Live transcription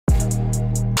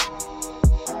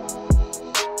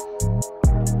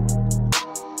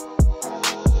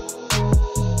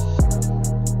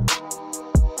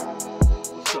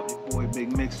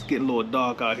getting a little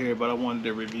dark out here, but I wanted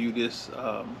to review this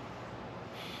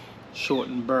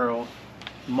shortened barrel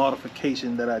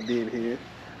modification that I did here.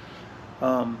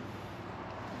 I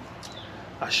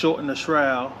shortened the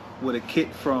shroud with a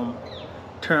kit from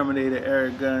Terminator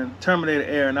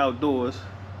Air and Outdoors.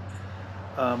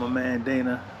 My man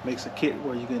Dana makes a kit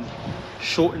where you can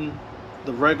shorten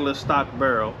the regular stock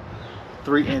barrel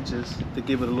 3 inches to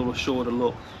give it a little shorter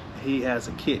look. He has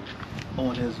a kit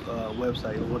on his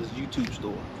website or his YouTube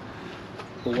store.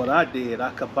 But what I did, I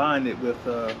combined it with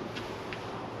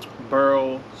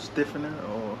barrel stiffener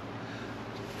or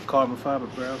carbon fiber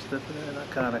barrel stiffener, and I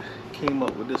kind of came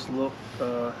up with this look.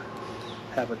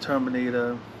 Have a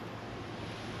Terminator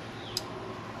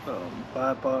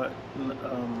bipod,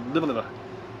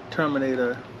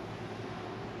 Terminator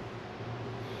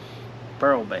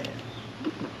barrel band.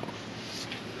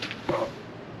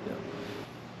 Yeah.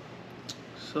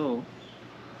 So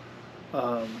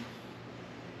I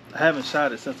haven't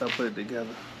shot it since I put it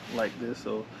together like this,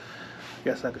 so I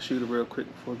guess I could shoot it real quick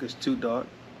before it gets too dark.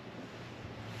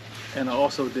 And I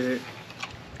also did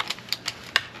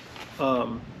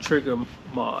trigger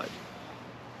mod,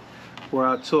 where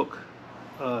I took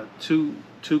two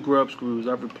grub screws.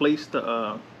 I replaced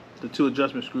the 2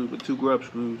 adjustment screws with 2 grub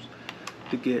screws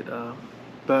to get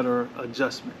better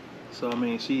adjustment. So I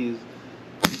mean, she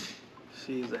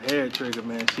is a hair trigger,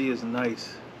 man. She is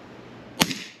nice,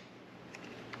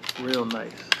 real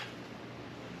nice.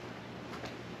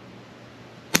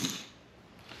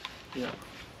 Yeah,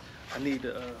 I need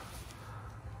to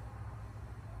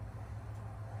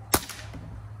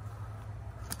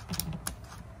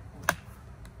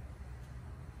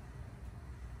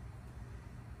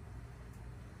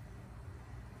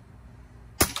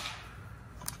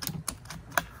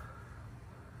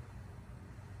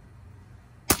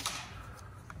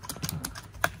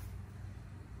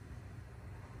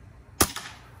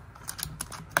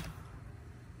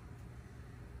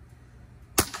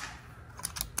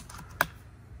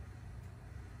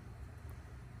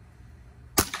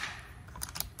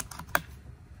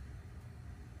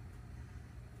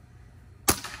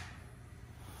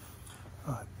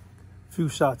few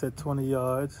shots at 20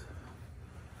 yards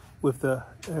with the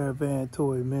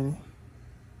AVA.22cal Mini.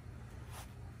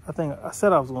 I think I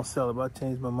said I was gonna sell it, but I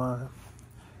changed my mind.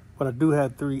 But I do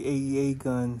have 3 AEA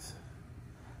guns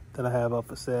that I have up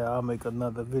for sale. I'll make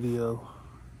another video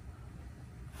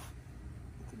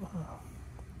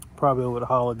probably over the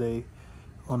holiday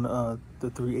on the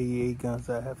 3 AEA guns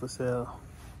that I have for sale.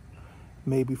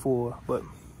 Maybe 4, but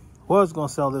was gonna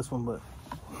sell this one, but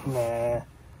nah,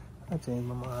 I changed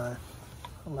my mind.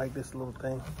 I like this little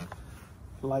thing.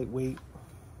 Lightweight,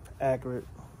 accurate,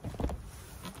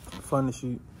 fun to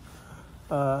shoot.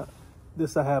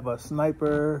 This I have a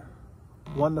sniper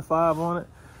 1-5 on it.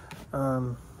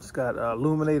 It's got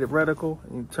illuminated reticle.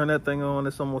 You turn that thing on,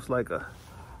 it's almost like a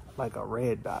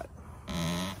red dot.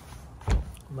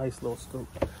 Nice little scope.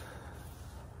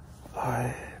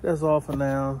 Alright, that's all for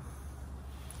now.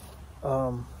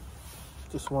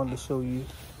 Just wanted to show you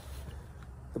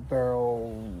the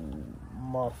barrel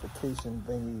modification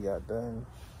thing he got done.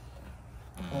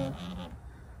 I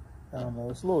don't know,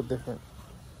 it's a little different.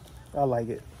 I like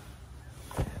it.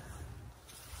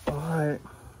 All right,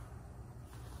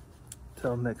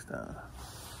 till next time.